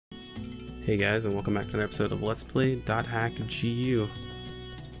Hey guys, and welcome back to another episode of Let's Play .hack.gu.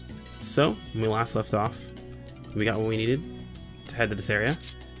 So, when we last left off, we got what we needed to head to this area.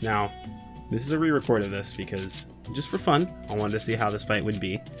 Now, this is a re-record of this because, just for fun, I wanted to see how this fight would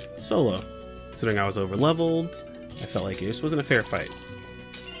be solo. Considering I was over-leveled, I felt like it just wasn't a fair fight.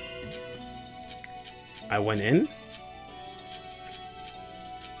 I went in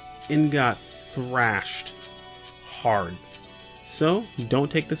and got thrashed hard. So,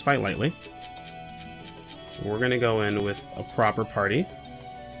 don't take this fight lightly. We're gonna go in with a proper party.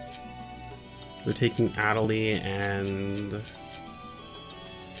 We're taking Adelie and... Do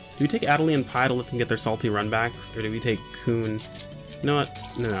we take Adelie and Pi to let them get their salty runbacks? Or do we take Kun? You know what?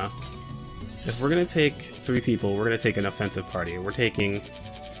 No. If we're gonna take 3 people, we're gonna take an offensive party. We're taking...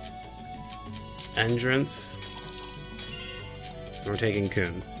 Endurance. And we're taking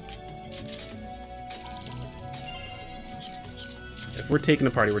Kun. If we're taking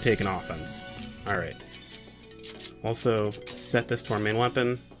a party, we're taking offense. Alright. Also, set this to our main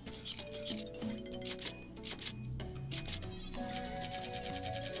weapon.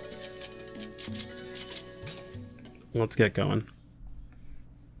 Let's get going.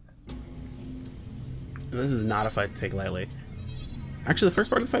 This is not a fight to take lightly. Actually, the first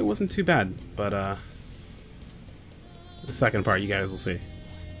part of the fight wasn't too bad, but the second part you guys will see.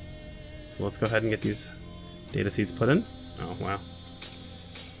 So let's go ahead and get these data seeds put in. Oh, wow.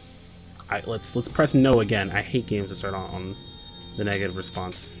 Let's press no again. I hate games that start on the negative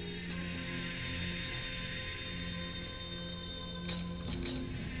response.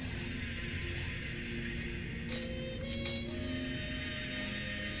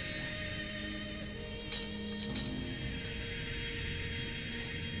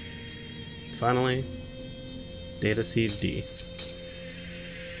 Finally, data seed D.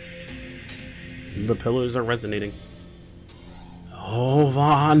 The pillars are resonating. Oh,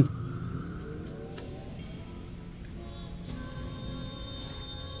 Vaughn!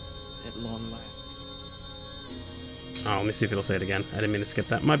 Long last. Oh, let me see if it'll say it again. I didn't mean to skip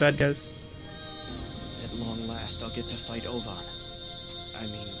that. My bad, guys. At long last, I'll get to fight Ovan. I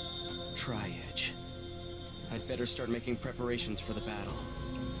mean, Tri-Edge. I'd better start making preparations for the battle.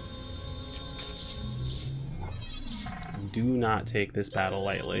 Do not take this battle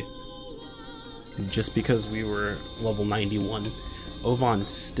lightly. Just because we were level 91, Ovan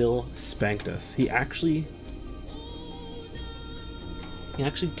still spanked us. He actually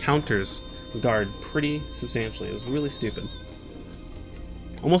counters guard pretty substantially. It was really stupid.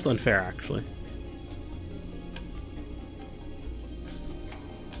 Almost unfair, actually.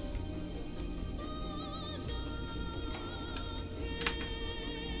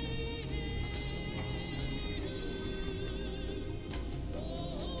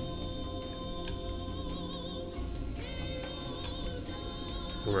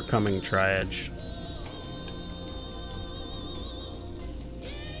 We're coming, Tri-Edge.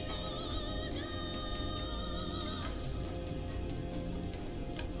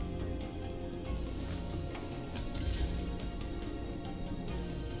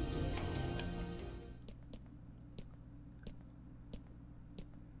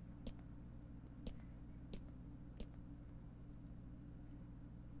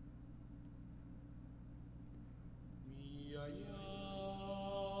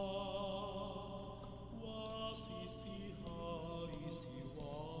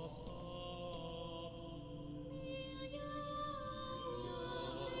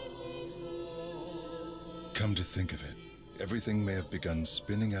 Come to think of it, everything may have begun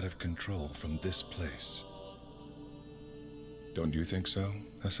spinning out of control from this place. Don't you think so,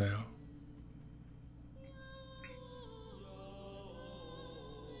 Haseo?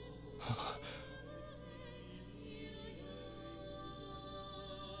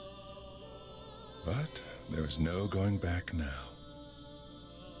 But there is no going back now.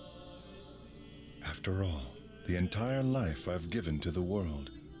 After all, the entire life I've given to the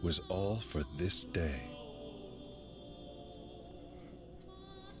world was all for this day.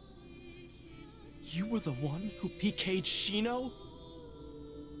 You were the one who PK'd Shino?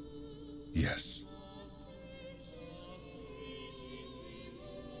 Yes.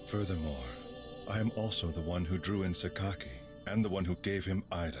 Furthermore, I am also the one who drew in Sakaki, and the one who gave him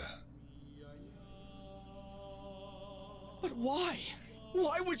Ida. But why?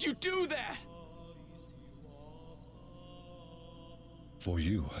 Why would you do that? For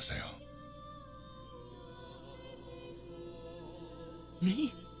you, Haseo.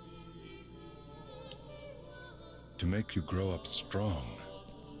 Me? To make you grow up strong.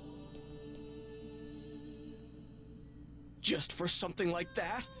 Just for something like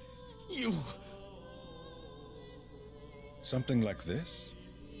that? You... Something like this?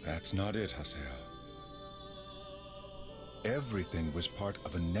 That's not it, Haseo. Everything was part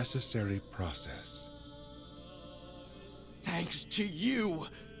of a necessary process. Thanks to you,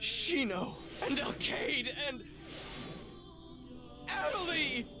 Shino, and Arcade, and...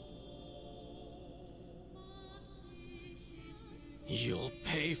 Adelie! You'll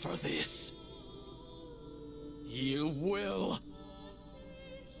pay for this. You will.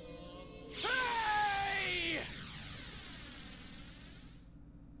 Hey!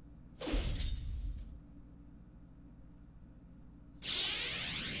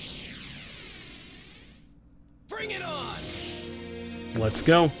 Bring it on! Let's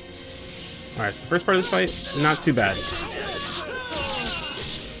go. Alright, so the first part of this fight, not too bad.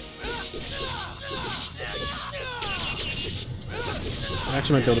 I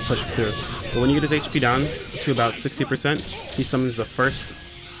actually might be able to push through. But when you get his HP down to about 60%, he summons the first...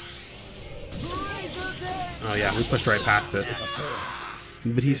 Oh yeah, we pushed right past it.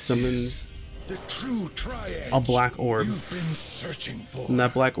 But he summons a black orb. And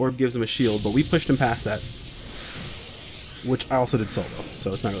that black orb gives him a shield, but we pushed him past that. Which I also did solo,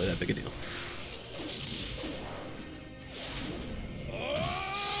 so it's not really that big a deal.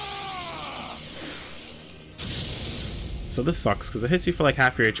 So this sucks, because it hits you for like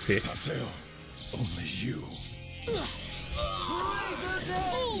half your HP. Haseo, only you.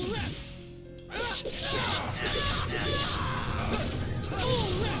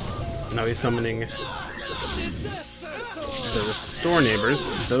 Now he's summoning the Restore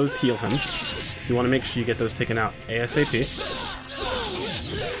Neighbors. Those heal him. So you want to make sure you get those taken out ASAP.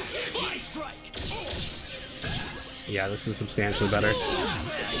 Yeah, this is substantially better.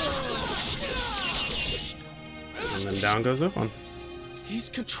 And then down goes Ophon. He's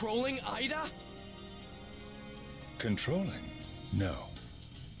controlling Ida? Controlling? No.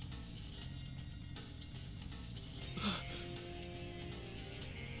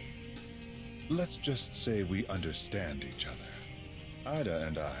 Let's just say we understand each other. Ida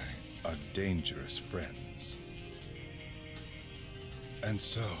and I are dangerous friends. And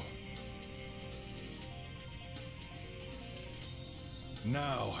so...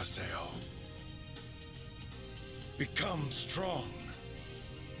 now, Haseo. Become strong.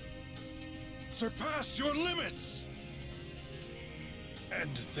 Surpass your limits. And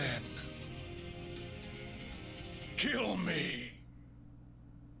then... kill me.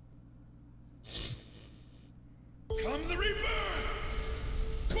 Come the rebirth!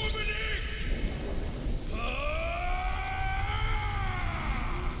 Corbinic!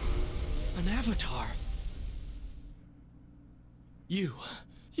 An avatar?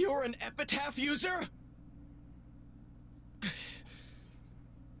 You're an epitaph user?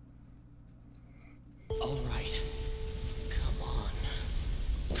 All right. Come on.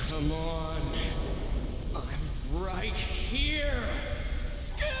 Come on. I'm right here.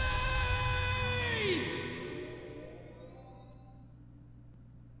 Skye!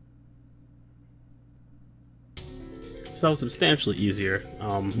 So that was substantially easier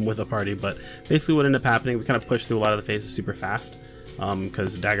with a party, but basically what ended up happening, we kind of pushed through a lot of the phases super fast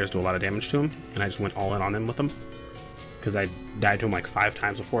because daggers do a lot of damage to him, and I just went all in on him with them because I died to him like 5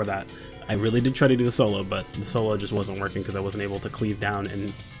 times before that. I really did try to do the solo, but the solo just wasn't working because I wasn't able to cleave down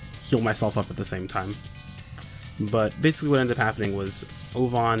and heal myself up at the same time. But basically what ended up happening was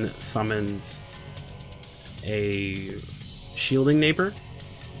Ophon summons a shielding neighbor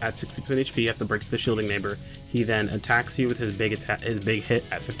at 60% HP. You have to break the shielding neighbor. He then attacks you with his big hit at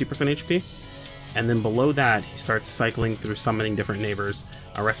 50% HP. And then below that, he starts cycling through summoning different neighbors.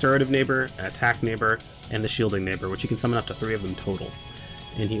 A restorative neighbor, an attack neighbor, and the shielding neighbor, which you can summon up to 3 of them total.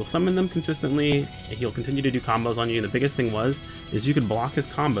 And he will summon them consistently, he'll continue to do combos on you, and the biggest thing is you could block his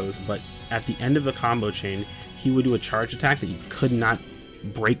combos, but at the end of the combo chain, he would do a charge attack that you could not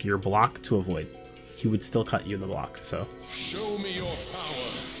break your block to avoid. He would still cut you in the block, so. Show me your power.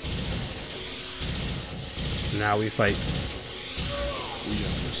 Now we fight. We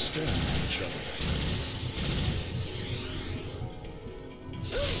understand each other.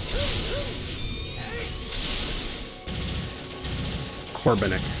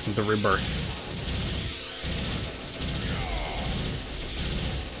 Corbinic, the Rebirth.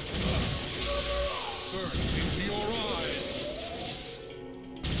 Burn into your eyes.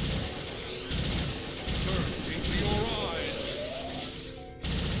 Burn into your eyes.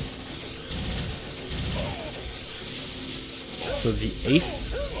 So the 8th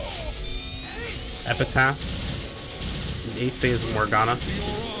Epitaph, the 8th phase of Morgana,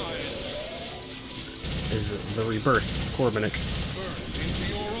 is the Rebirth, Corbinic.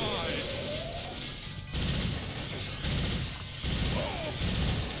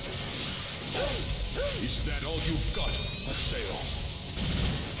 Is that all you've got, Haseo?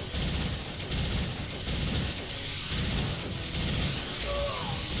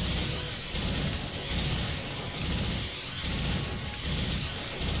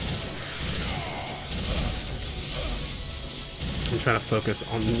 trying to focus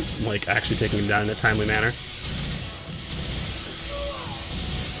on, like, actually taking him down in a timely manner.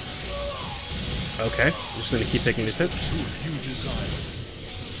 Okay, I'm just gonna keep taking these hits.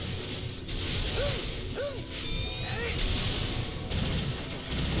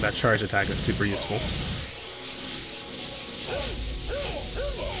 That charge attack is super useful.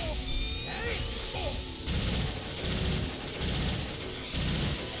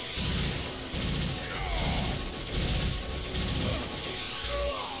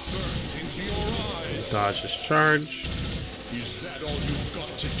 Dodge his charge. Is that all you've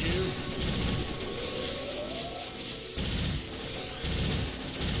got to give?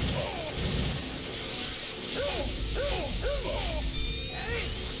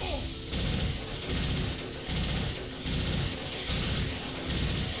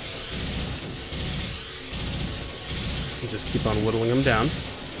 And just keep on whittling him down.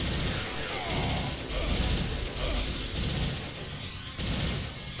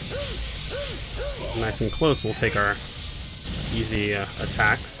 It's nice and close. We'll take our easy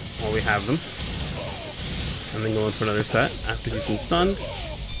attacks while we have them. And then go in for another set after he's been stunned.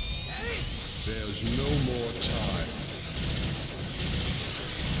 There's no more time.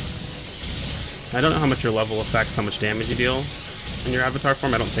 I don't know how much your level affects how much damage you deal in your avatar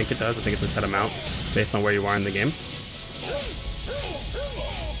form. I don't think it does. I think it's a set amount based on where you are in the game.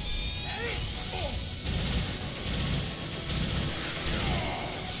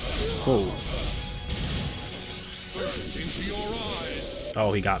 Oh.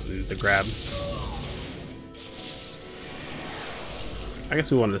 Oh, he got the grab. I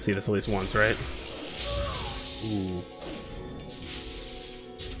guess we wanted to see this at least once, right? Ooh.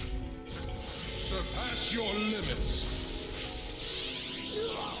 Surpass your limits.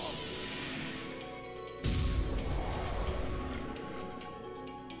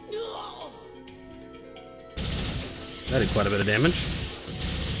 That did quite a bit of damage.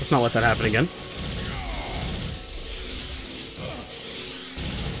 Let's not let that happen again.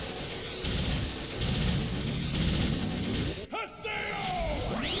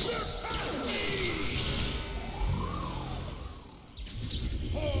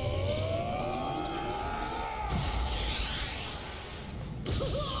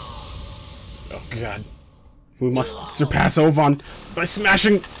 Oh god. We must surpass Ovan by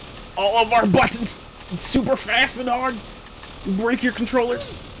smashing all of our buttons super fast and hard. Break your controller.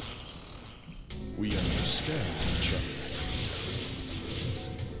 We understand each other.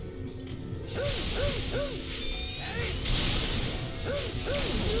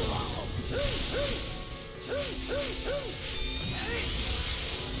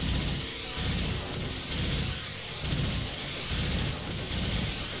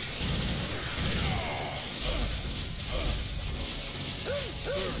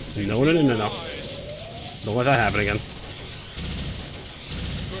 No, no, no, no, no. Don't let that happen again.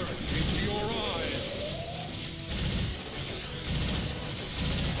 Into your eyes.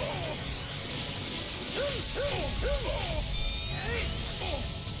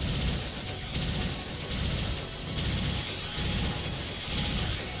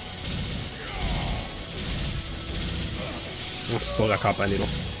 Oh, still got caught by a needle. I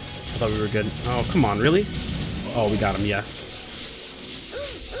thought we were good. Oh, come on, really? Oh, we got him, yes.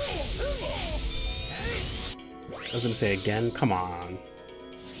 I was gonna say again, come on.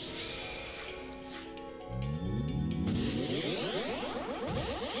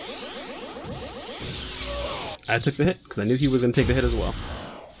 I took the hit, because I knew he was gonna take the hit as well.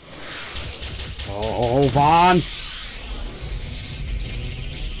 Oh, Vaughn!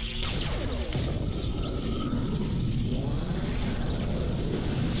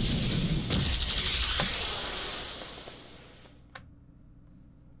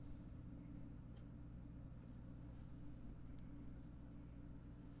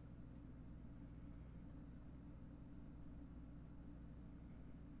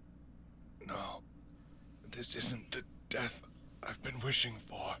 No, this isn't the death I've been wishing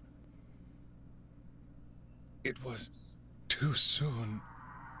for. It was too soon,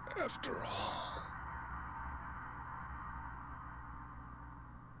 after all.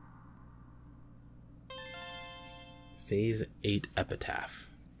 Phase 8 Epitaph.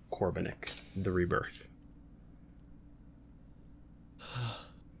 Corbinic, the Rebirth.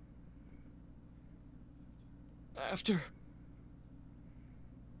 After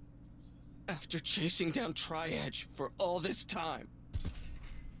chasing down Tri-Edge for all this time.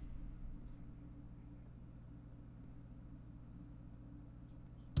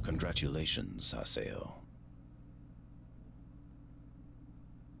 Congratulations, Haseo.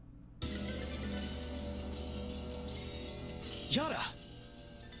 Yada!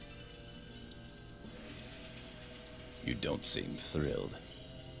 You don't seem thrilled.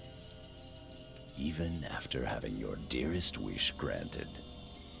 Even after having your dearest wish granted.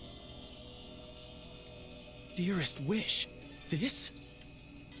 Dearest wish? This?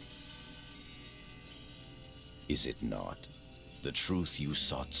 Is it not? The truth you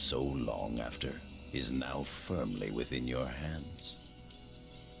sought so long after is now firmly within your hands.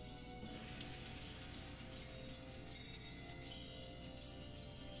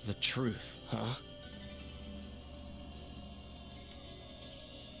 The truth, huh?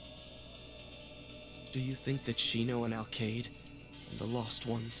 Do you think that Shino and Alcade, and the Lost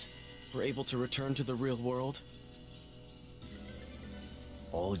Ones, were able to return to the real world?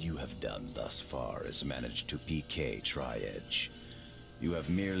 All you have done thus far is manage to PK Tri-Edge. You have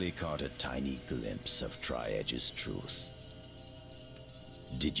merely caught a tiny glimpse of Tri-Edge's truth.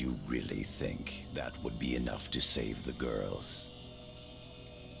 Did you really think that would be enough to save the girls?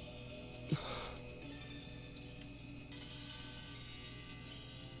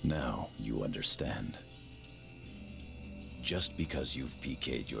 Now you understand. Just because you've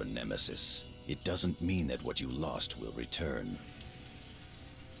PK'd your nemesis, it doesn't mean that what you lost will return.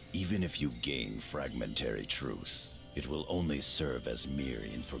 Even if you gain fragmentary truth, it will only serve as mere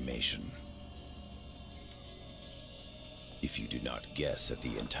information. If you do not guess at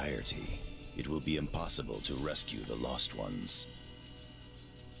the entirety, it will be impossible to rescue the Lost Ones.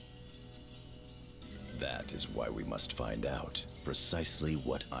 That is why we must find out precisely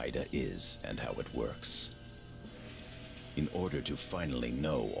what Ida is and how it works. In order to finally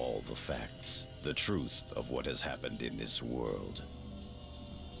know all the facts, the truth of what has happened in this world.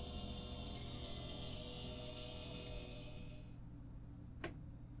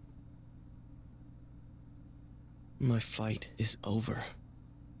 My fight is over.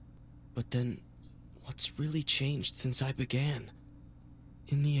 But then, what's really changed since I began?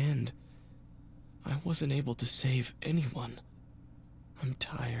 In the end, I wasn't able to save anyone. I'm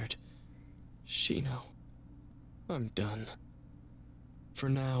tired. Shino, I'm done. For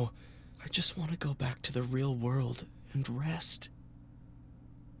now, I just want to go back to the real world and rest.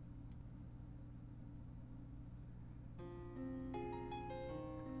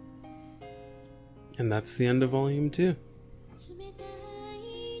 And that's the end of Volume 2.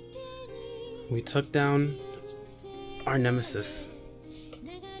 We took down our nemesis,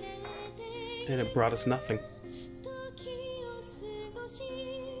 and it brought us nothing.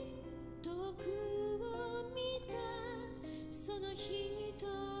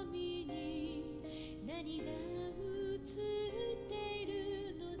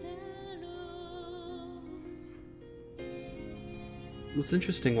 What's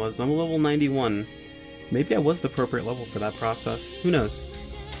interesting was, I'm level 91. Maybe I was the appropriate level for that process. Who knows?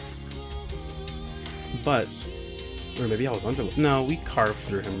 But, or maybe I was under. No, we carved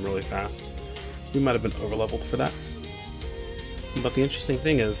through him really fast. We might have been over-leveled for that. But the interesting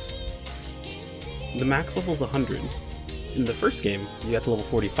thing is, the max level is 100. In the first game, you got to level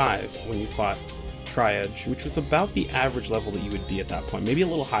 45 when you fought Tri-Edge, which was about the average level that you would be at that point. Maybe a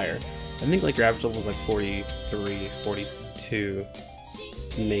little higher. I think like your average level was like 43, 42,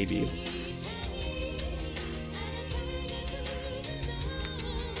 maybe.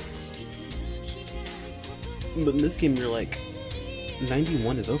 But in this game, you're like,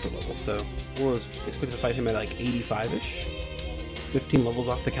 91 is over level, so I was expected to fight him at like 85-ish? 15 levels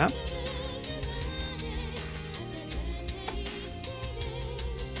off the cap?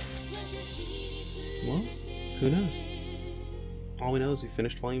 Well, who knows? All we know is we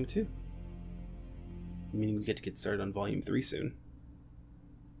finished Volume 2. Meaning we get to get started on Volume 3 soon.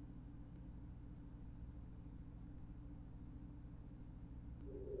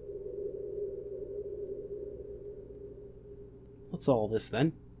 What's all this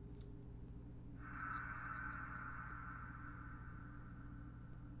then?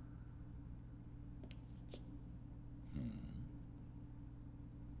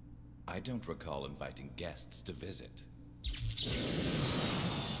 I don't recall inviting guests to visit.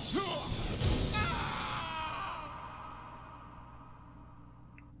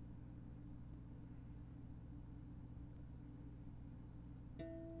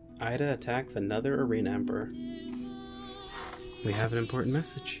 Ida attacks another arena emperor. We have an important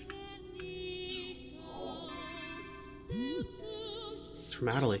message. It's from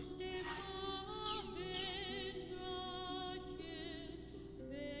Adelie.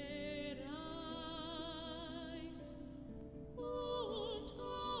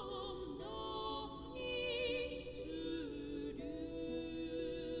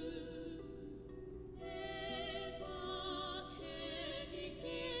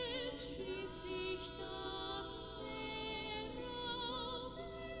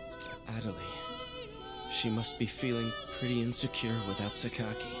 she must be feeling pretty insecure without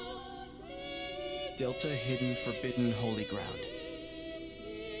Sakaki. Delta Hidden Forbidden Holy Ground.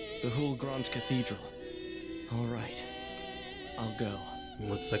 The Hulgron's Cathedral. Alright. I'll go.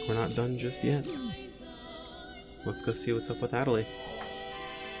 Looks like we're not done just yet. Let's go see what's up with Adelie.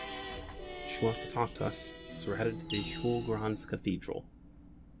 She wants to talk to us, so we're headed to the Hulgron's Cathedral.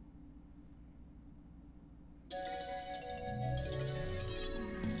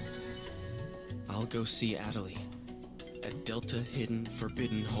 I'll go see Adelie at Delta Hidden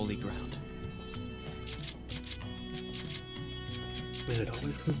Forbidden Holy Ground. Man, it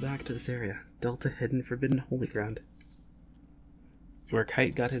always comes back to this area. Delta Hidden Forbidden Holy Ground. Where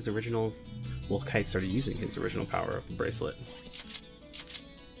Kite got his original... Well, Kite started using his original power of the bracelet.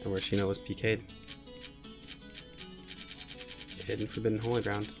 And where Shino was PK'd. Hidden Forbidden Holy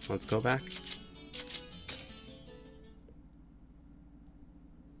Ground. Let's go back.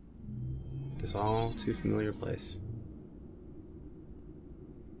 This all too familiar place.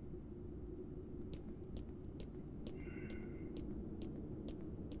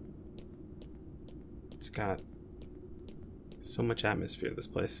 It's got so much atmosphere, this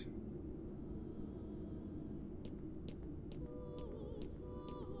place.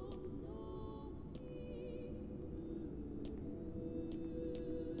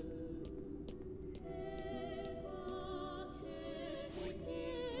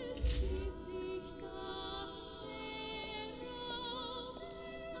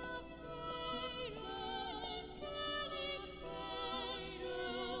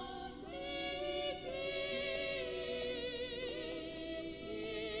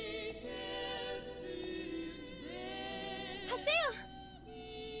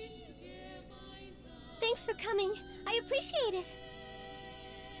 Thanks for coming. I appreciate it.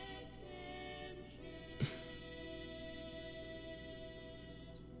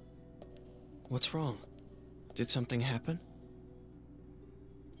 What's wrong? Did something happen?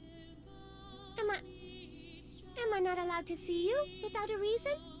 Am I not allowed to see you without a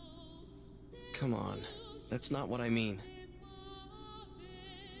reason? Come on. That's not what I mean.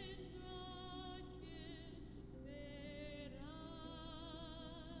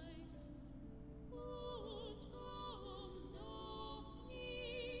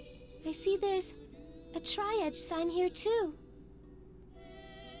 I see there's a tri-edge sign here too.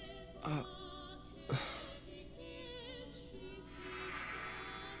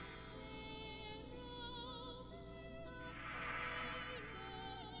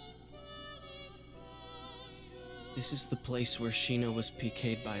 This is the place where Shino was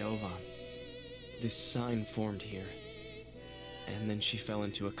PK'd by Ovan. This sign formed here. And then she fell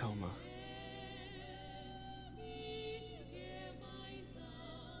into a coma.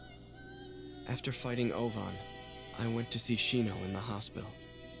 After fighting Ovan, I went to see Shino in the hospital.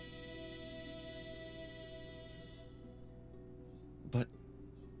 But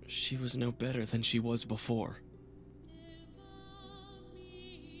she was no better than she was before.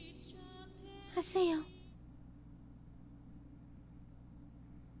 Haseo.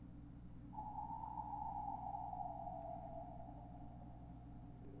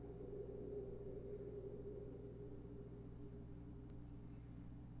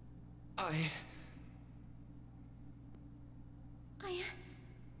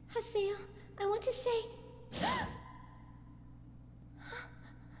 Haseo, I want to say...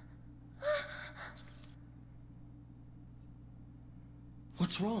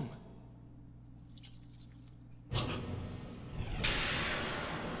 What's wrong?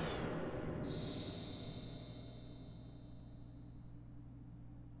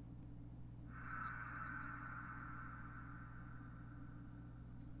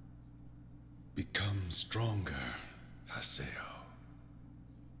 Become stronger, Haseo.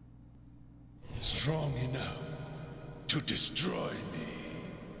 Strong enough to destroy me.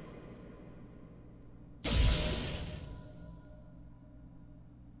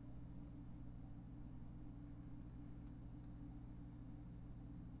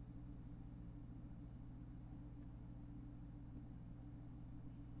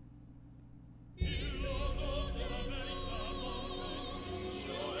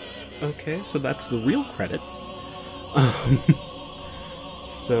 Okay, so that's the real credits.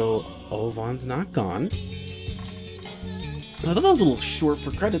 So, Ovan's not gone. I thought that was a little short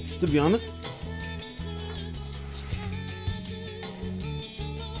for credits, to be honest.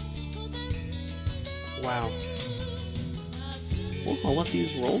 Wow. Well, I'll let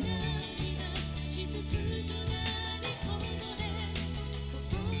these roll.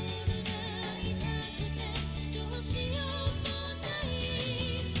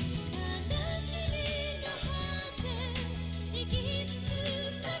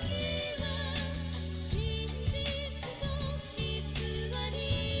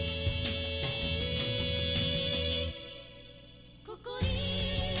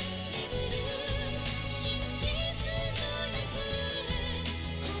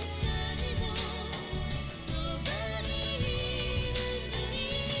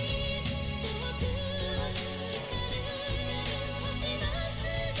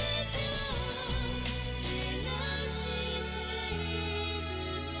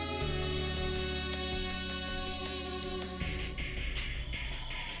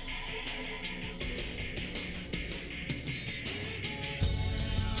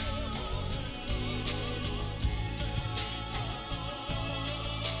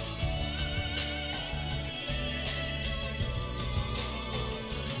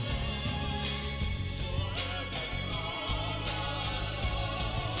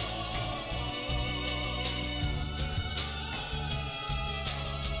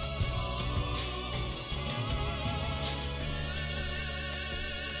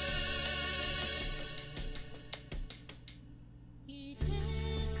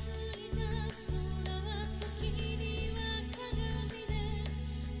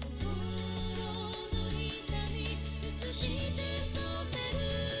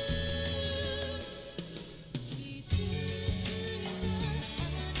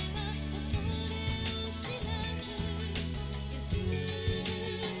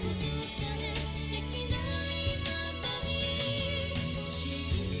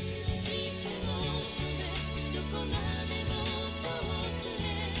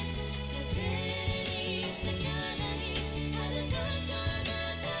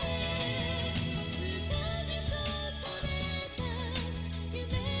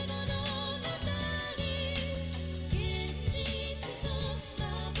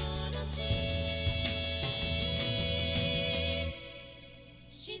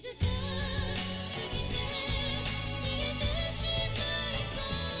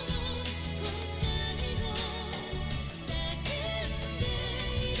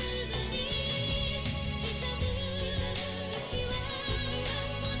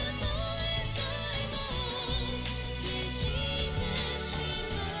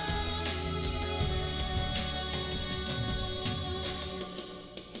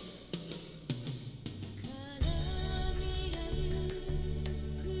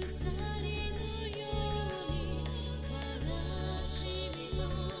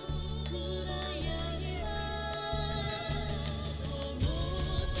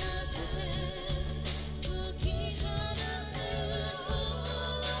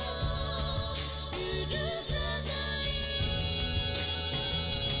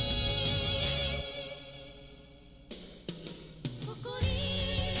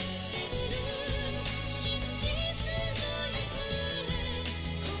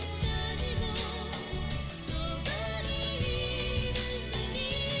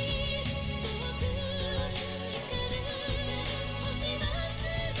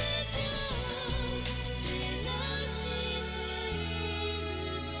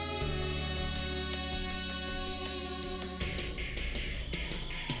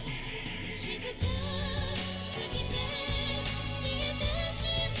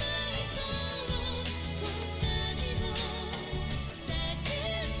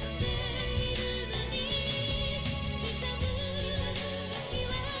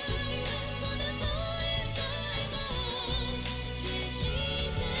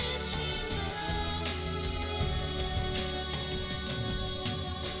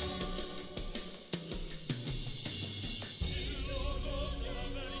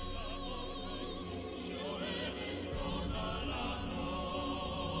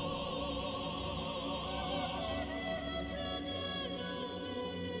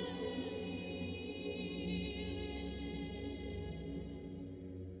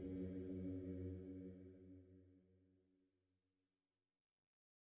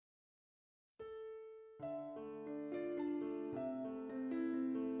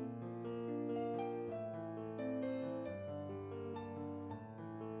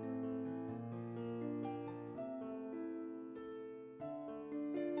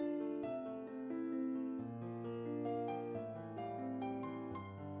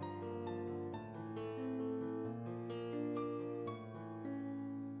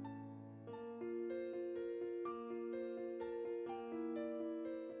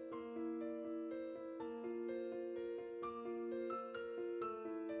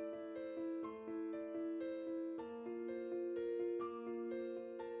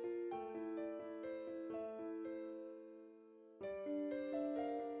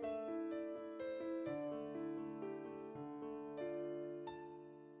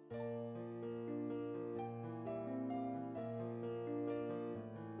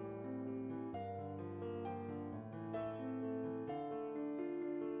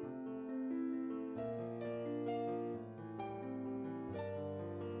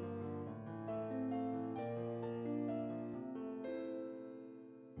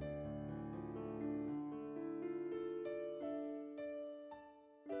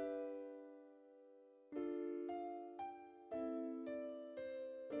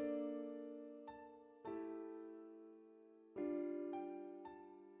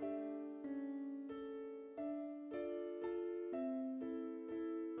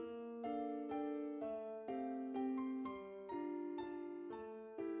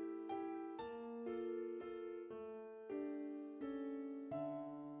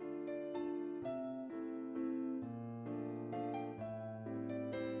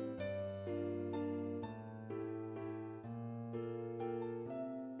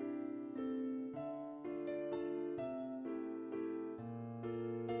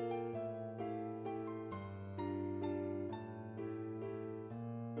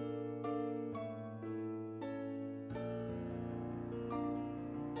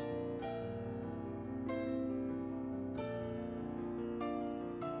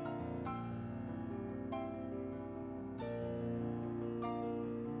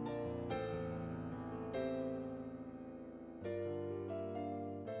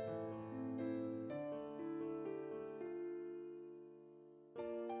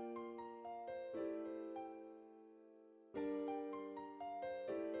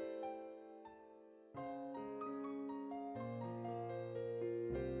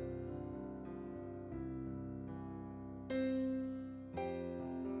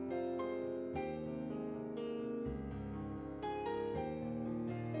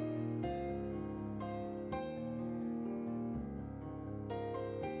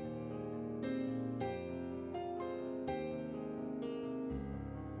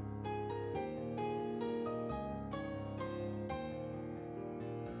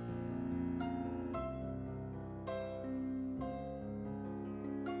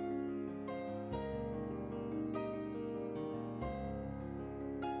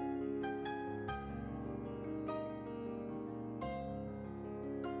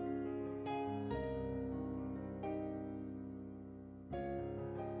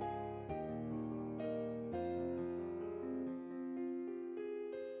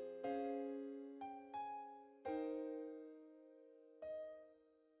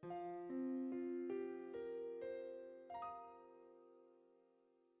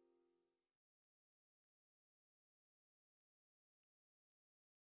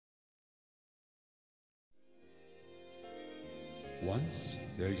 Once,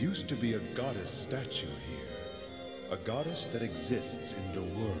 there used to be a goddess statue here. A goddess that exists in the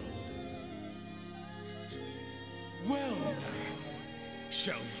world. Well now,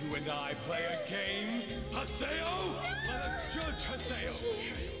 shall you and I play a game? Haseo? Let us judge Haseo.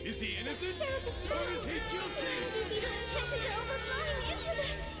 Is he innocent? Or is he guilty? His evil intentions are overflowing into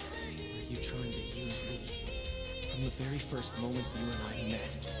this. Are you trying to use me? From the very first moment you and I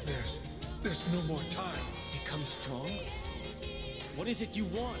met. There's no more time. Become strong? What is it you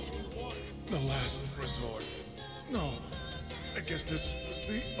want? The last resort. No, I guess this was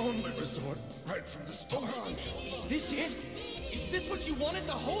the only resort right from the start. Hold on. Is this it? Is this what you wanted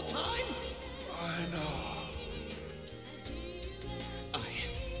the whole time? I know.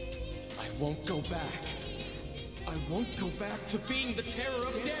 I won't go back. I won't go back to being the terror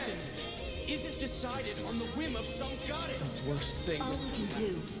of death. Isn't decided on the whim of some goddess. The worst thing. All we can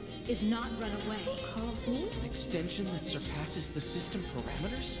do is not run away. Called me? An extension that surpasses the system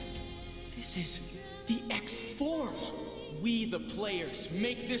parameters? This is the X form. We, the players,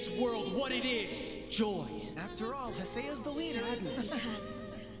 make this world what it is. Joy. After all, Haseo's the leader. Sadness.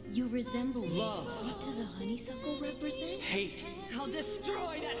 You resemble me. Love. What does a honeysuckle represent? Hate. I'll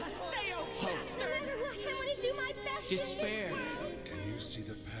destroy that Haseo bastard! No matter what, I want to do my best. Despair. Can you see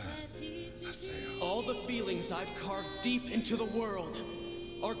the path, Haseo? All the feelings I've carved deep into the world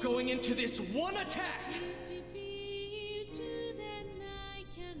are going into this one attack.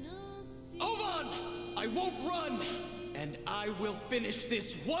 Ovan! I won't run! And I will finish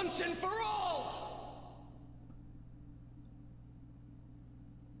this once and for all!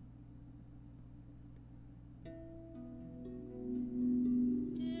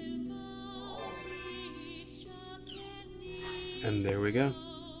 And there we go.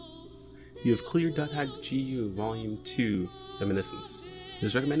 You have cleared .hack.gu Volume 2 Reminiscence. It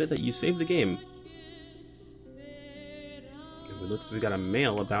is recommended that you save the game. It looks like we got a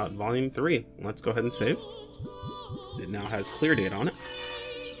mail about Volume 3. Let's go ahead and save. It now has clear date on it.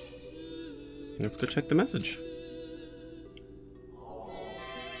 Let's go check the message.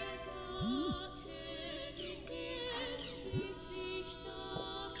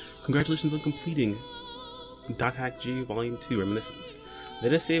 Congratulations on completing .hack.gu Volume 2 Reminiscence.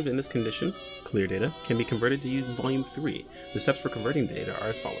 Data saved in this condition, clear data, can be converted to use in Volume 3. The steps for converting data are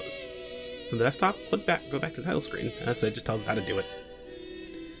as follows. From the desktop, go back to the title screen. That's it, it just tells us how to do it.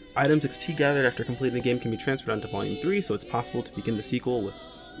 Items XP gathered after completing the game can be transferred onto Volume 3, so it's possible to begin the sequel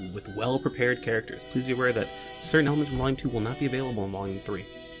with well-prepared characters. Please be aware that certain elements from Volume 2 will not be available in Volume 3.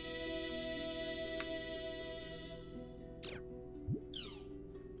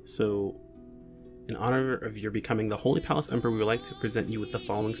 So, in honor of your becoming the Holy Palace Emperor, we would like to present you with the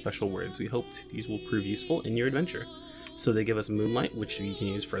following special words. We hope these will prove useful in your adventure. So they give us Moonlight, which you can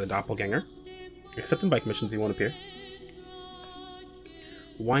use for the Doppelganger. Except in bike missions, you won't appear.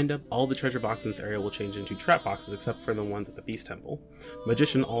 Wind Up, all the treasure boxes in this area will change into trap boxes except for the ones at the Beast Temple.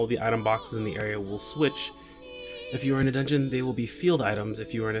 Magician, all of the item boxes in the area will switch. If you are in a dungeon, they will be field items.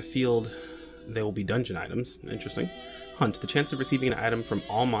 If you are in a field, they will be dungeon items. Interesting. Hunt, the chance of receiving an item from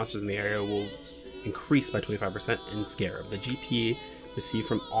all monsters in the area will increase by 25%. And Scarab, the GP received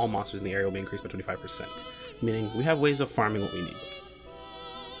from all monsters in the area will be increased by 25%. Meaning we have ways of farming what we need.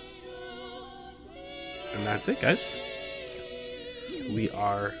 And that's it, guys. We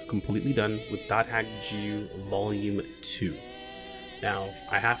are completely done with .hack.gu Volume 2. Now,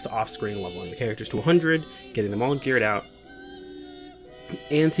 I have to off-screen leveling the characters to 100, getting them all geared out,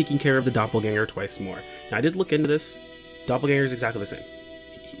 and taking care of the Doppelganger twice more. Now, I did look into this. Doppelganger is exactly the same.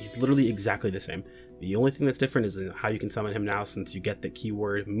 He's literally exactly the same. The only thing that's different is how you can summon him now. Since you get the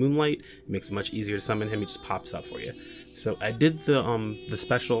keyword Moonlight, it makes it much easier to summon him. He just pops up for you. So I did the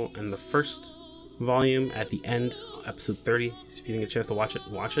special in the first volume at the end, episode 30. If you didn't get a chance to watch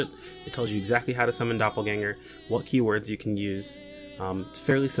it. It tells you exactly how to summon Doppelganger, what keywords you can use. It's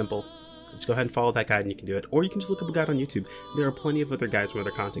fairly simple. Just go ahead and follow that guide and you can do it. Or you can just look up a guide on YouTube. There are plenty of other guides from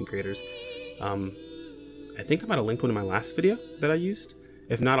other content creators. I think I might have linked one in my last video that I used.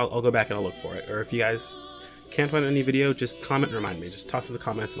 If not, I'll go back and I'll look for it. Or if you guys can't find any video, just comment and remind me. Just toss in the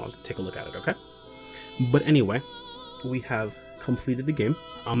comments and I'll take a look at it, okay? But anyway, we have completed the game.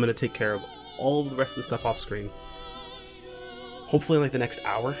 I'm going to take care of all the rest of the stuff off screen. Hopefully in like the next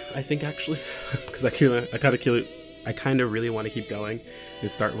hour, I think, actually. Because I kind of really want to keep going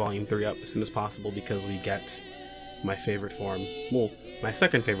and start Volume 3 up as soon as possible because we get my favorite form. Well, my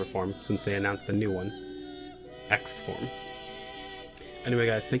second favorite form since they announced the new one. Xth form. Anyway,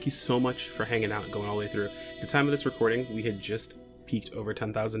 guys, thank you so much for hanging out and going all the way through. At the time of this recording, we had just peaked over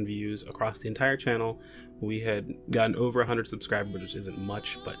 10,000 views across the entire channel. We had gotten over 100 subscribers, which isn't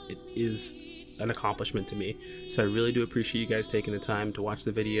much, but it is an accomplishment to me. So I really do appreciate you guys taking the time to watch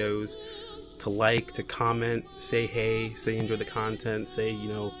the videos, to like, to comment, say hey, say you enjoy the content, say, you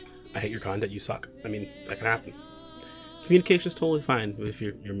know, I hate your content, you suck. I mean, that can happen. Communication is totally fine. But if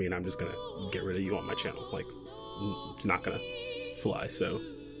you're mean, I'm just gonna get rid of you on my channel. Like, it's not gonna fly. So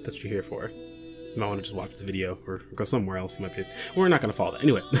that's what you're here for. You might want to just watch the video or go somewhere else. Might be. We're not gonna follow that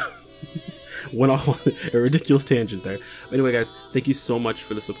anyway. Went off on a ridiculous tangent there. But anyway, guys, thank you so much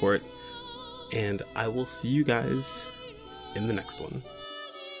for the support, and I will see you guys in the next one.